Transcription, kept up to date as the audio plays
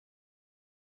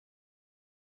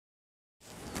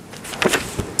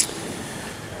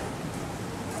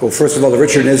Well, first of all, to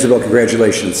Richard and Isabel,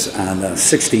 congratulations on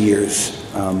 60 years.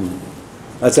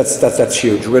 That's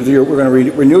huge. We're going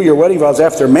to renew your wedding vows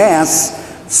after Mass.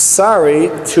 Sorry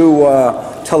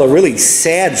to tell a really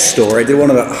sad story. I did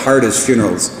one of the hardest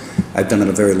funerals I've done in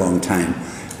a very long time.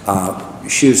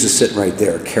 She used to sit right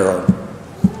there, Carol.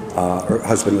 Her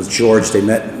husband was George. They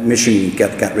met, Michigan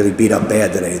got really beat up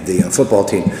bad today, the football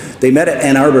team. They met at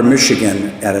Ann Arbor, Michigan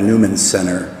at a Newman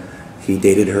Center. He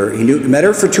dated her. Met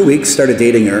her for 2 weeks, started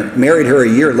dating her, married her a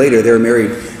year later. They were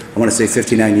married, I want to say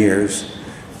 59 years.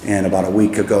 And about a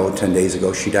week ago, 10 days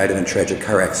ago, she died in a tragic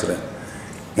car accident.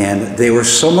 And they were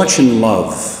so much in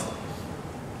love.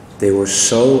 They were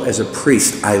so, as a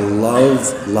priest, I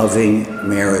love loving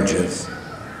marriages.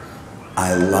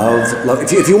 I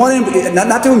love, if you want to,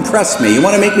 not to impress me, you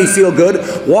want to make me feel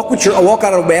good, walk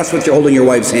out of Mass with holding your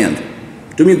wife's hand.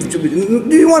 Do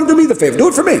you want to do me the favor? Do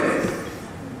it for me.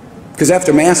 Because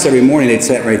after Mass every morning, they'd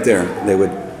sit right there.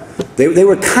 They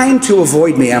were kind to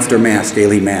avoid me after Mass,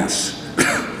 daily Mass.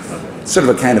 Sort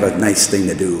of a kind of a nice thing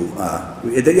to do.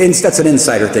 That's an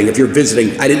insider thing. If you're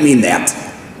visiting, I didn't mean that.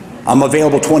 I'm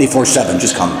available 24/7.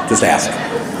 Just come. Just ask.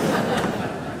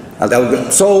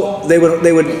 So they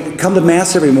would come to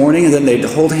Mass every morning, and then they'd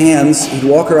hold hands. He'd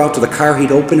walk her out to the car.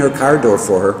 He'd open her car door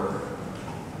for her,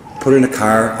 put her in the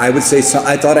car. I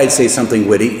thought I'd say something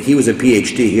witty. He was a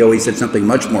PhD. He always said something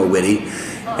much more witty.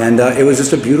 And it was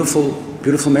just a beautiful,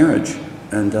 beautiful marriage.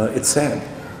 And it's sad.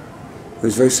 It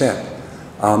was very sad.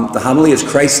 The homily is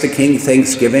Christ the King,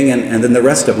 Thanksgiving, and then the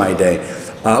rest of my day.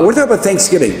 We're talking about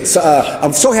Thanksgiving. So,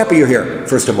 I'm so happy you're here,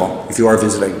 first of all, if you are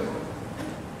visiting.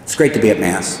 It's great to be at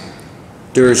Mass.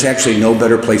 There's actually no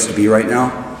better place to be right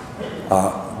now.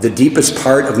 The deepest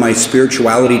part of my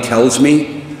spirituality tells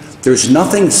me there's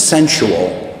nothing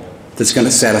sensual that's going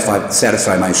to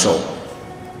satisfy my soul.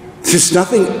 There's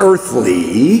nothing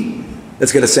earthly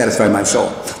that's going to satisfy my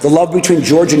soul. The love between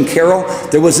George and Carol,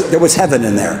 there was heaven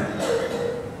in there.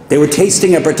 They were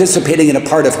tasting and participating in a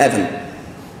part of heaven.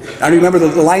 I remember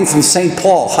the line from St.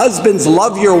 Paul, husbands,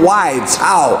 love your wives.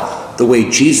 How? The way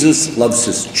Jesus loves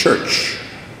his church.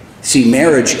 See,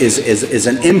 marriage is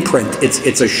an imprint.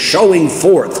 It's a showing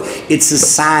forth. It's a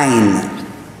sign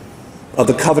of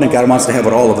the covenant God wants to have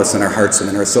with all of us in our hearts and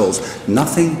in our souls.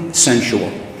 Nothing sensual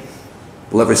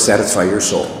will ever satisfy your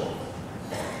soul.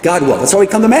 God will. That's why we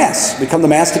come to Mass. We come to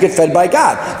Mass to get fed by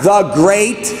God. The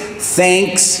great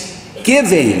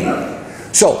Thanksgiving.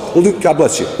 So, God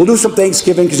bless you. We'll do some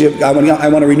Thanksgiving because I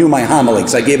want to renew my homily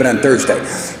because I gave it on Thursday.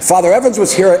 Father Evans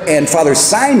was here and Father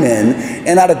Simon,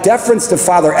 and out of deference to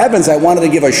Father Evans, I wanted to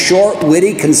give a short,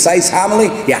 witty, concise homily.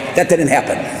 Yeah, that didn't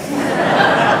happen.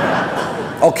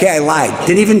 Okay, I lied.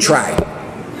 Didn't even try.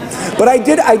 But I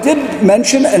did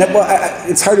mention, and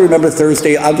it's hard to remember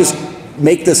Thursday. I'll just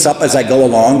make this up as I go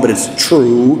along, but it's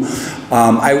true.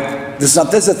 This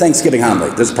is a Thanksgiving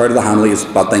homily. This part of the homily is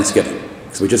about Thanksgiving.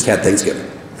 So we just had Thanksgiving.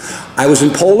 I was in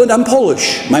Poland. I'm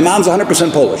Polish. My mom's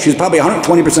 100% Polish. She's probably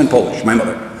 120% Polish, my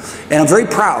mother. And I'm very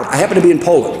proud. I happen to be in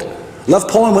Poland. Left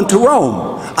Poland, went to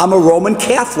Rome. I'm a Roman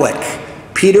Catholic.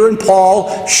 Peter and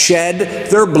Paul shed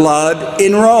their blood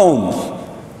in Rome.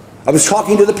 I was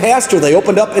talking to the pastor. They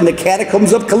opened up in the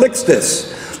catacombs of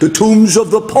Calixtus, the tombs of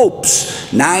the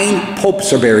popes. 9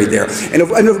 popes are buried there.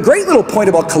 And a great little point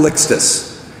about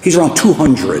Calixtus. He's around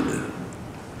 200.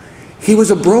 He was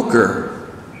a broker.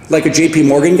 Like a J.P.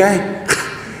 Morgan guy?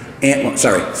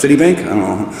 Sorry, Citibank? I don't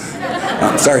know.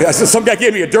 Sorry, some guy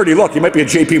gave me a dirty look. He might be a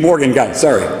J.P. Morgan guy.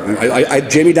 Sorry.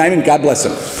 Jamie Dimon, God bless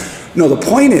him. No, the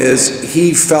point is,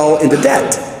 he fell into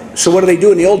debt. So what do they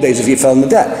do in the old days if you fell into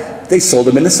debt? They sold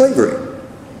him into slavery.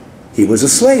 He was a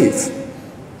slave.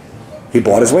 He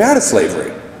bought his way out of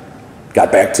slavery.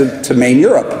 Got back to Main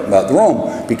Europe,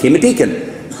 Rome. Became a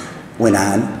deacon. Went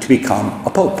on to become a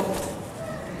pope.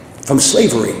 From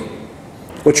slavery.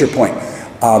 What's your point?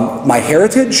 My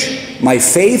heritage, my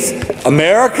faith,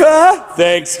 America,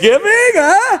 Thanksgiving,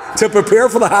 huh? To prepare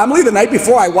for the homily the night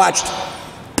before I watched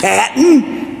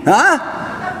Patton, huh?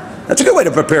 That's a good way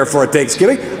to prepare for a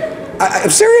Thanksgiving.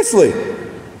 Seriously,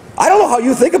 I don't know how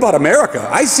you think about America.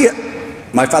 I see it.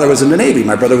 My father was in the Navy.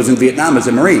 My brother was in Vietnam as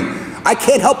a Marine. I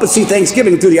can't help but see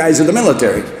Thanksgiving through the eyes of the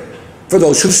military. For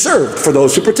those who served, for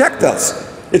those who protect us.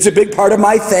 It's a big part of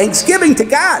my thanksgiving to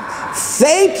God.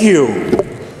 Thank you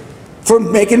for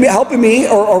helping me,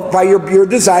 or by your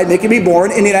design, making me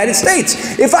born in the United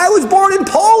States. If I was born in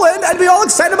Poland, I'd be all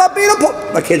excited about being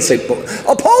I can't say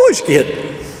a Polish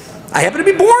kid. I happen to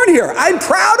be born here. I'm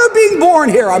proud of being born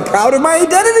here. I'm proud of my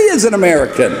identity as an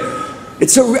American.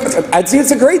 I'd say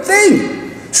it's a great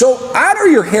thing. So honor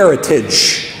your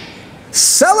heritage.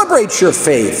 Celebrate your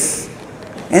faith.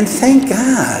 And thank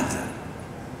God.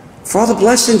 for all the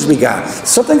blessings we got.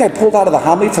 Something I pulled out of the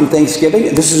homily from Thanksgiving,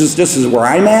 and this is where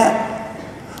I'm at.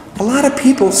 A lot of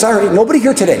people, sorry, nobody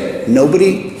here today.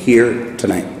 Nobody here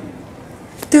tonight.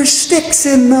 They're sticks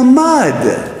in the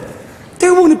mud. They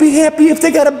wouldn't be happy if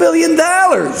they got $1 billion.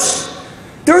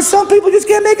 There are some people who just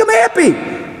can't make them happy.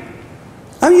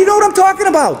 I mean, you know what I'm talking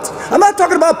about. I'm not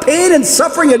talking about pain and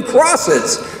suffering and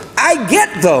crosses. I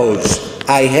get those.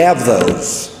 I have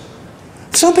those.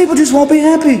 Some people just won't be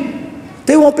happy.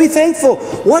 They won't be thankful.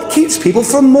 What keeps people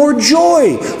from more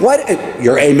joy? What?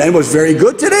 Your amen was very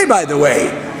good today, by the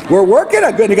way. We're working.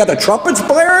 You got the trumpets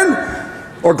blaring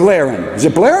or glaring? Is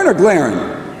it blaring or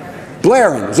glaring?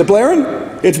 Blaring. Is it blaring?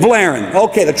 It's blaring.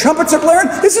 Okay, the trumpets are blaring.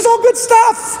 This is all good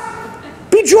stuff.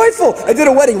 Be joyful. I did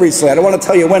a wedding recently. I don't want to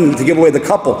tell you when to give away the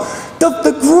couple.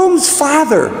 The groom's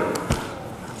father.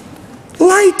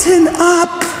 Lighten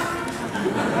up.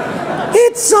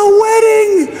 It's a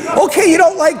wedding. Okay, you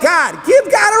don't like God.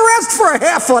 Give God a rest for a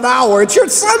half an hour. It's your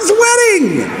son's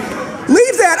wedding.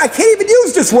 Leave that. I can't even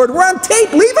use this word. We're on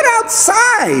tape. Leave it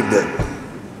outside.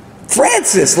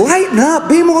 Francis, lighten up.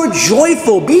 Be more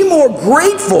joyful. Be more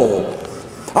grateful.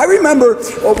 I remember,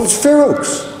 it was Fair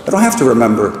Oaks. I don't have to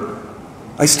remember.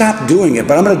 I stopped doing it,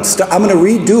 but I'm going to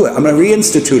redo it. I'm going to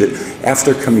reinstitute it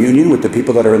after communion with the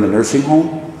people that are in the nursing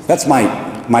home. That's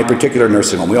my particular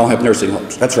nursing home. We all have nursing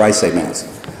homes. That's where I say Mass.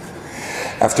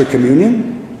 After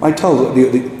communion, I tell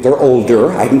them, they're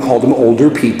older. I can call them older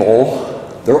people.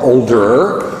 They're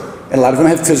older. And a lot of them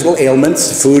have physical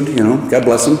ailments, food, you know, God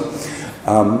bless them.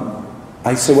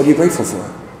 I say, what are you grateful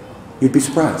for? You'd be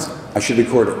surprised. I should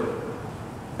record it.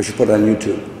 I should put it on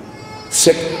YouTube.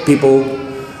 Sick people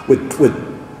with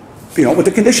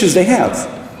the conditions they have.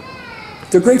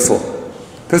 They're grateful.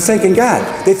 They're thanking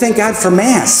God. They thank God for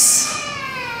Mass.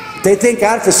 They thank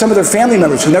God for some of their family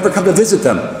members who never come to visit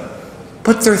them.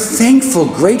 But they're thankful,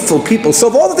 grateful people. So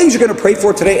of all the things you're going to pray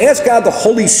for today, ask God the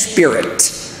Holy Spirit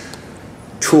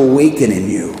to awaken in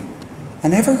you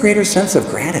an ever greater sense of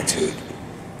gratitude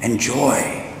and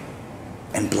joy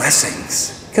and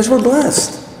blessings. Because we're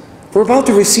blessed. We're about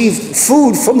to receive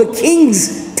food from the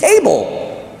King's table.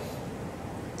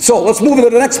 So let's move to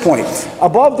the next point.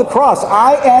 Above the cross,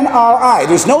 I-N-R-I.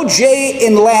 There's no J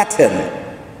in Latin.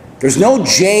 There's no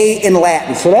J in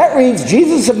Latin. So that reads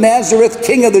Jesus of Nazareth,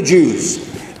 King of the Jews.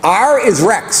 R is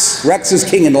Rex. Rex is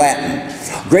king in Latin.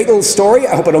 Great little story.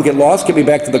 I hope I don't get lost. Get me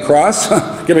back to the cross.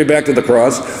 Get me back to the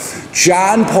cross.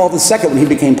 John Paul II, when he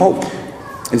became Pope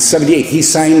in 78, he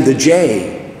signed the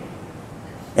J.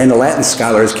 And the Latin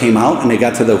scholars came out and they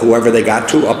got to whoever they got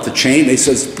to up the chain. They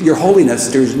says, Your Holiness,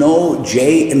 there's no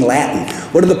J in Latin.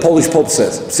 What did the Polish Pope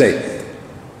say?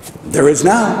 There is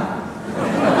now.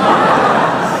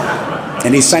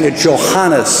 And he signed it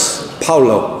Johannes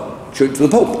Paulo to the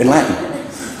Pope in Latin.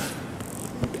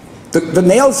 The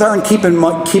nails aren't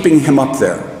keeping him up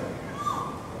there.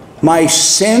 My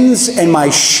sins and my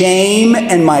shame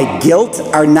and my guilt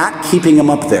are not keeping him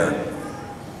up there.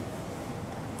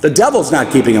 The devil's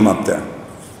not keeping him up there.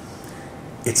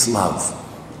 It's love.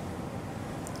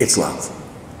 It's love.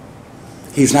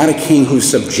 He's not a king who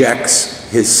subjects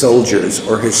his soldiers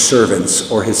or his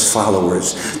servants or his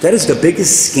followers. That is the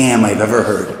biggest scam I've ever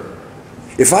heard.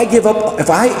 If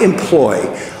I employ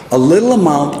a little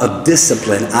amount of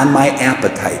discipline on my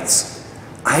appetites,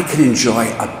 I can enjoy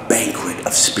a banquet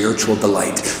of spiritual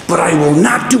delight. But I will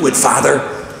not do it,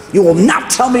 Father. You will not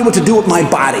tell me what to do with my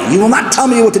body. You will not tell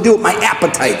me what to do with my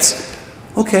appetites.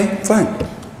 Okay, fine.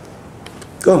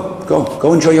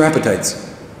 Go enjoy your appetites.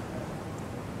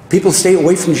 People stay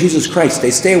away from Jesus Christ.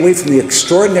 They stay away from the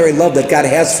extraordinary love that God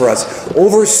has for us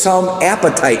over some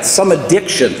appetite, some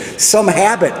addiction, some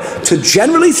habit to,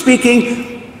 generally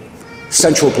speaking,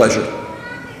 sensual pleasure.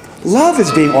 Love is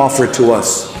being offered to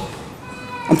us.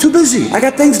 I'm too busy. I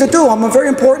got things to do. I'm a very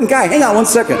important guy. Hang on one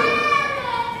second.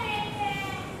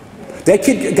 That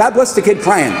kid, God bless the kid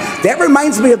crying. That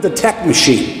reminds me of the tech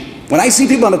machine. When I see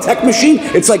people on a tech machine,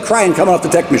 it's like crying coming off the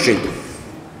tech machine.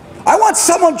 I want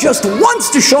someone just once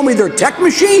to show me their tech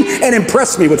machine and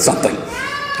impress me with something.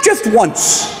 Just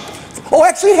once. Oh,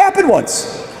 actually it happened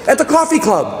once at the coffee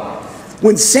club.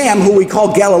 When Sam, who we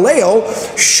call Galileo,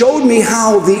 showed me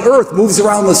how the earth moves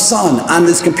around the sun on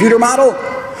this computer model,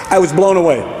 I was blown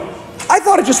away. I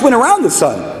thought it just went around the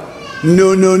sun.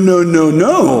 No.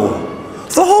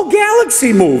 The whole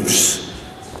galaxy moves.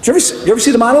 Did you ever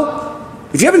see the model?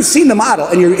 If you haven't seen the model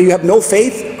and you have no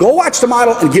faith, go watch the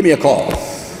model and give me a call.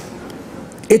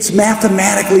 It's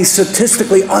mathematically,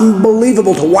 statistically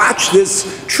unbelievable to watch this.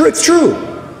 It's true.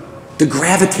 The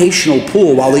gravitational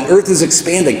pull while the earth is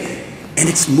expanding. And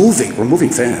it's moving. We're moving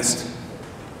fast.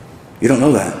 You don't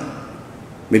know that.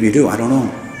 Maybe you do. I don't know.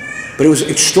 but it was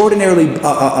extraordinarily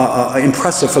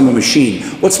impressive from the machine.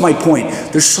 What's my point?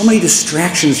 There's so many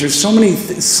distractions. There's so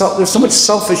much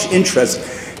selfish interest.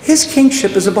 His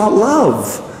kingship is about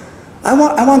love. I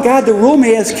want God to rule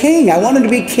me as king. I want him to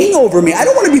be king over me. I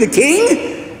don't want to be the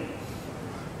king.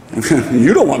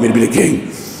 You don't want me to be the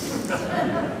king.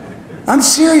 I'm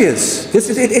serious.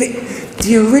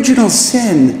 The original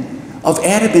sin of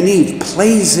Adam and Eve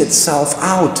plays itself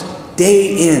out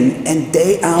day in and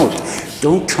day out.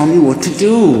 Don't tell me what to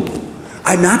do.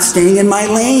 I'm not staying in my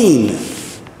lane.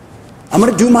 I'm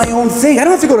going to do my own thing. I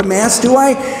don't have to go to Mass, do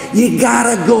I? You got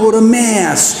to go to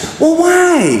Mass. Well,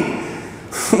 why?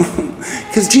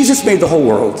 Because Jesus made the whole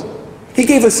world. He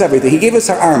gave us everything. He gave us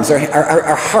our arms,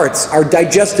 our hearts, our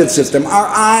digestive system, our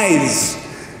eyes,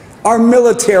 our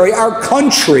military, our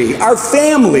country, our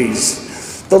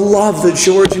families, the love that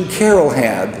George and Carol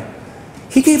had.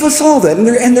 He gave us all that,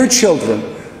 and their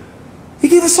children. He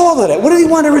gave us all of that. What did he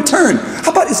want in return? How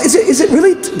about, is it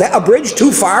really a bridge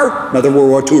too far? Another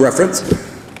World War II reference.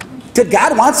 Did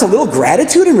God want a little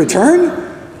gratitude in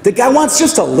return? Did God want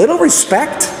just a little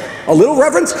respect? A little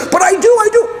reverence? But I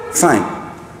do. Fine.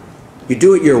 You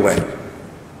do it your way.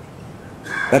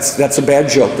 That's a bad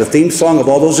joke. The theme song of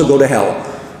All Those Who Go to Hell.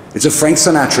 It's a Frank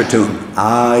Sinatra tune.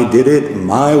 I did it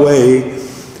my way.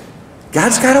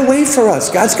 God's got a way for us.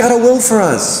 God's got a will for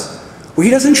us. Where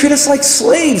he doesn't treat us like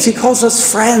slaves. He calls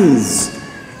us friends.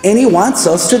 And he wants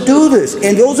us to do this.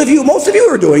 And those of you, most of you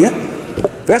are doing it. The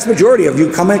vast majority of you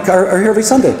are here every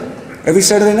Sunday, every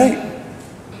Saturday night.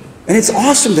 And it's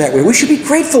awesome that way. We should be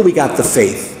grateful we got the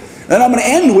faith. And I'm going to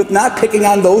end with not picking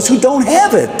on those who don't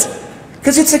have it.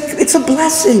 Because it's a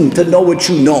blessing to know what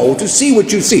you know, to see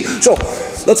what you see. So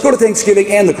let's go to Thanksgiving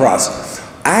and the cross.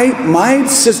 My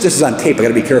sister, this is on tape, I got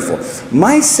to be careful.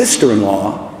 My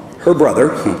sister-in-law, her brother,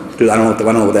 dude, I don't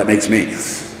know what that makes me.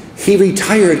 He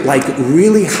retired like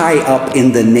really high up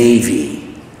in the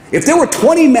Navy. If there were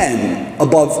 20 men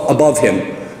above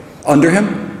him, under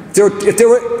him,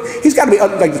 he's got to be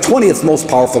like the 20th most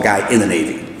powerful guy in the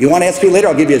Navy. You want to ask me later?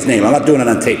 I'll give you his name. I'm not doing it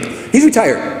on tape. He's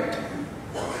retired.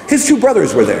 His two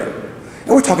brothers were there, and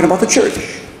we're talking about the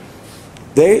church.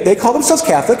 They call themselves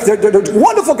Catholic. They're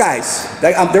wonderful guys.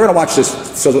 They're going to watch this,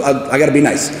 so I got to be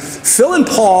nice. Phil and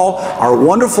Paul are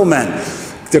wonderful men.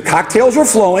 Their cocktails were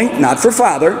flowing, not for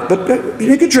Father, but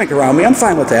you could drink around me. I'm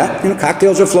fine with that. You know,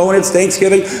 cocktails are flowing. It's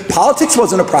Thanksgiving. Politics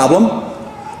wasn't a problem.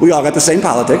 We all got the same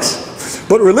politics.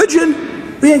 But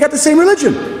religion, we ain't got the same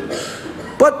religion.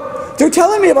 But they're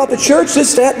telling me about the church,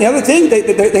 this, that, and the other thing.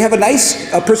 They have a nice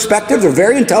perspective. They're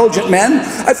very intelligent men.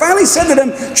 I finally said to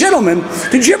them, gentlemen,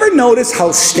 did you ever notice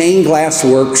how stained glass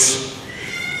works?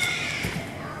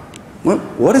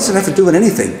 What does it have to do with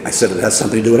anything? I said, it has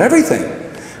something to do with everything.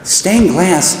 Stained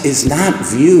glass is not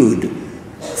viewed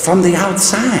from the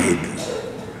outside.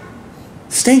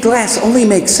 Stained glass only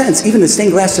makes sense, even the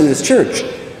stained glass in this church,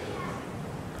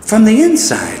 from the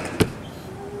inside.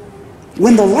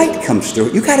 When the light comes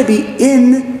through, you got to be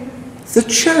in the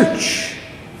church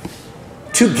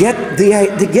to get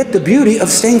the beauty of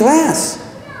stained glass.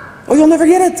 Or you'll never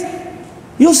get it.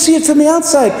 You'll see it from the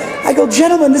outside. I go,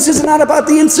 gentlemen, this is not about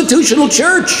the institutional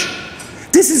church.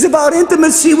 This is about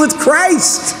intimacy with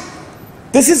Christ.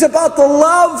 This is about the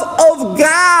love of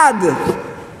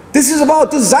God. This is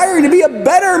about desiring to be a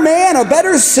better man, a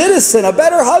better citizen, a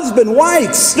better husband,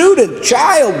 wife, student,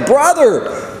 child,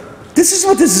 brother. This is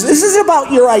what this is. This isn't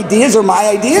about your ideas or my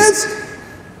ideas.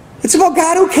 It's about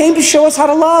God who came to show us how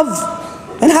to love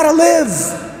and how to live.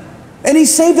 And he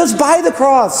saved us by the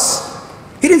cross.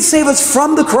 He didn't save us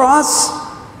from the cross.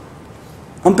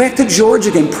 I'm back to George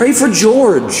again. Pray for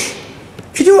George.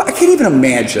 I can't even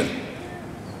imagine.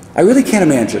 I really can't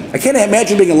imagine. I can't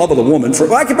imagine being in love with a woman.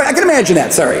 I can imagine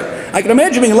that, sorry. I can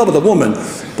imagine being in love with a woman.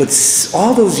 But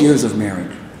all those years of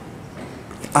marriage,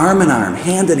 arm in arm,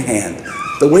 hand in hand,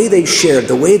 the way they shared,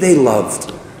 the way they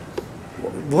loved.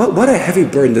 What a heavy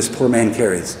burden this poor man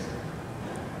carries.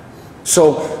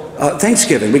 So,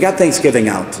 Thanksgiving, we got Thanksgiving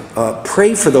out.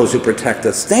 Pray for those who protect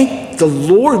us. Thank the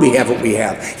Lord we have what we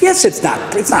have. Yes, it's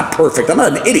not perfect. I'm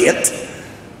not an idiot.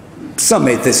 Some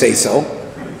may say so.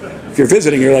 If you're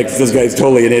visiting, you're like, this guy's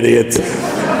totally an idiot.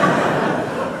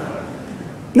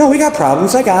 No, we got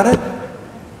problems. I got it.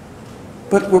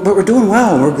 But we're doing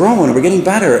well, and we're growing, and we're getting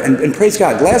better, and praise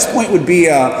God. Last point would be,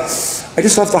 I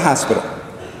just left the hospital.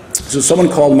 So someone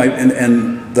called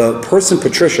and the person,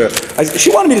 Patricia, she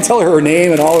wanted me to tell her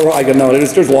name and all her, I go, no,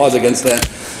 there's laws against that.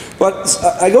 But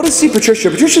I go to see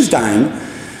Patricia. Patricia's dying.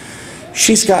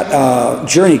 She's got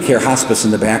Journey Care Hospice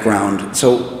in the background.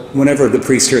 So whenever the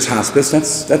priest hears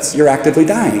hospice, you're actively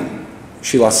dying.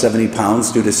 She lost 70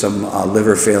 pounds due to some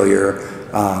liver failure.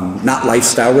 not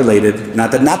lifestyle related.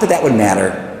 Not that that would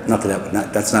matter.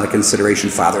 That's not a consideration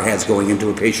father has going into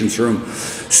a patient's room.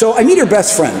 So I meet her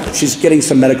best friend. She's getting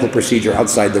some medical procedure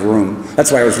outside the room.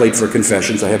 That's why I was late for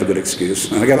confessions. I have a good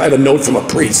excuse. I have a note from a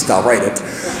priest. I'll write it.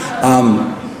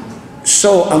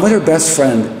 So I'm with her best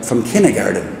friend from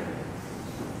kindergarten,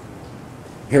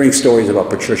 hearing stories about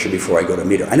Patricia before I go to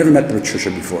meet her. I never met Patricia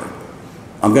before.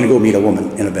 I'm going to go meet a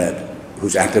woman in a bed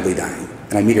who's actively dying,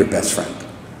 and I meet her best friend.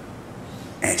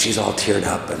 And she's all teared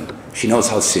up, and she knows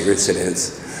how serious it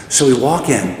is. So we walk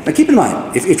in. Now keep in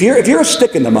mind, if you're a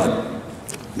stick in the mud,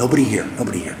 nobody here.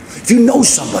 If you know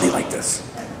somebody like this,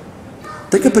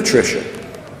 think of Patricia.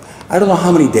 I don't know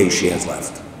how many days she has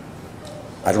left.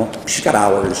 I don't know. She's got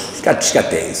hours. She's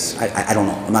got days. I don't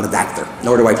know. I'm not a doctor,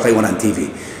 nor do I play one on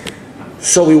TV.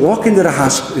 So we walk into the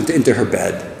hospital, into her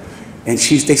bed, and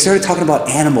they started talking about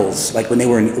animals, like when they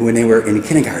were in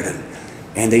kindergarten,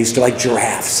 and they used to like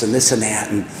giraffes and this and that.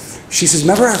 And she says,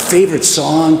 "Remember our favorite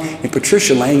song?" And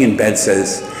Patricia, laying in bed,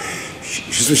 says,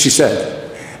 "This is what she said.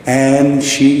 And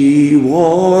she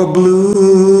wore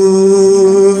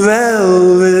blue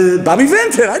velvet." Bobby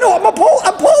Vinton. I know. I'm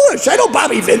Polish. I know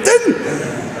Bobby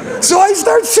Vinton. So I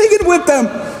start singing with them.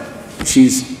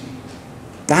 She's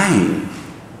dying.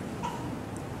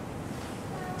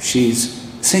 She's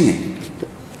singing.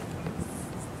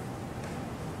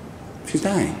 She's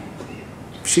dying.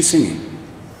 She's singing.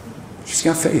 She's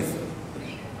got faith.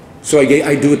 So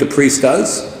I do what the priest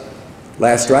does.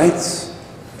 Last rites,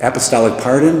 apostolic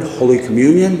pardon, Holy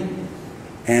Communion,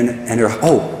 and her,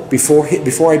 before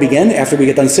I begin, after we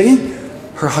get done singing,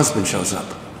 her husband shows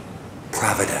up.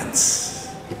 Providence.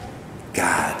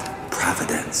 God,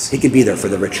 providence. He can be there for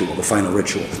the ritual, the final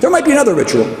ritual. There might be another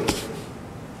ritual.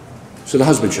 So the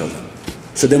husband shows up.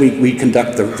 So then we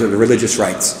conduct the religious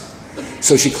rites.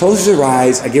 So she closes her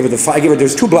eyes. I give her.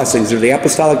 There's two blessings. There's the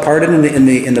apostolic pardon in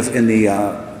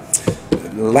the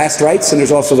last rites, and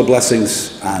there's also the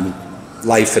blessings on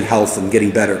life and health and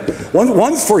getting better.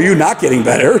 One's for you not getting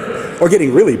better, or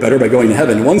getting really better by going to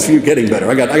heaven. One's for you getting better.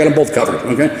 I got them both covered.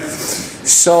 Okay.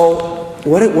 So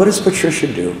what does Patricia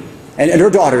do? And her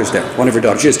daughter is there. One of her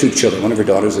daughters. She has two children. One of her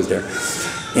daughters is there,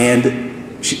 and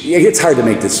it's hard to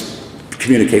make this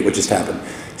communicate what just happened.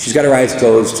 She's got her eyes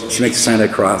closed. She makes the sign of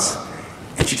the cross.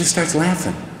 And she just starts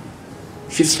laughing.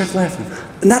 She just starts laughing.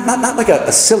 Not like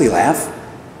a silly laugh,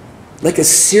 like a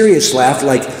serious laugh,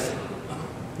 like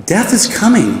death is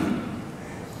coming,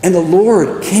 and the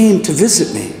Lord came to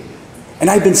visit me, and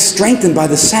I've been strengthened by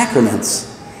the sacraments,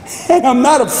 and I'm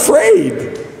not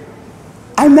afraid.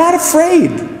 I'm not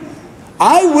afraid.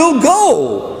 I will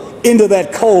go into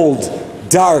that cold,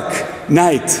 dark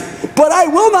night, but I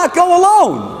will not go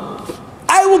alone.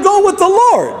 I will go with the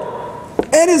Lord.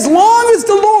 And as long as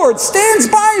the Lord stands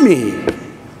by me,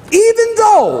 even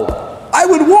though I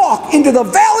would walk into the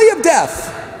valley of death,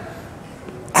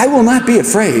 I will not be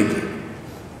afraid,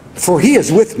 for He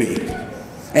is with me,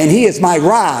 and He is my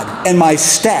rod and my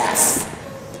staff,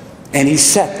 and He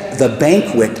set the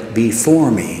banquet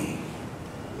before me.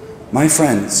 My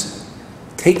friends,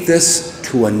 take this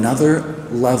to another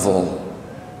level.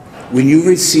 When you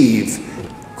receive,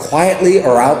 quietly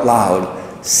or out loud,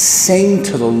 sing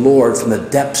to the Lord from the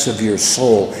depths of your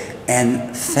soul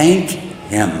and thank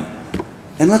Him.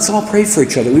 And let's all pray for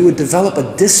each other. We would develop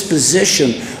a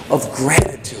disposition of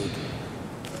gratitude.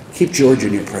 Keep George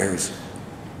in your prayers.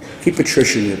 Keep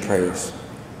Patricia in your prayers.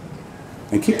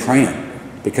 And keep praying.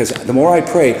 Because the more I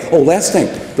pray, last thing,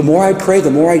 the more I pray,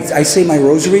 the more I say my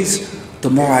rosaries,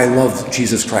 the more I love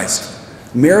Jesus Christ.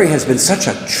 Mary has been such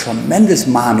a tremendous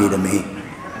mommy to me.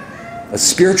 A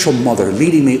spiritual mother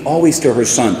leading me always to her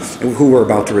son, who we're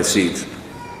about to receive.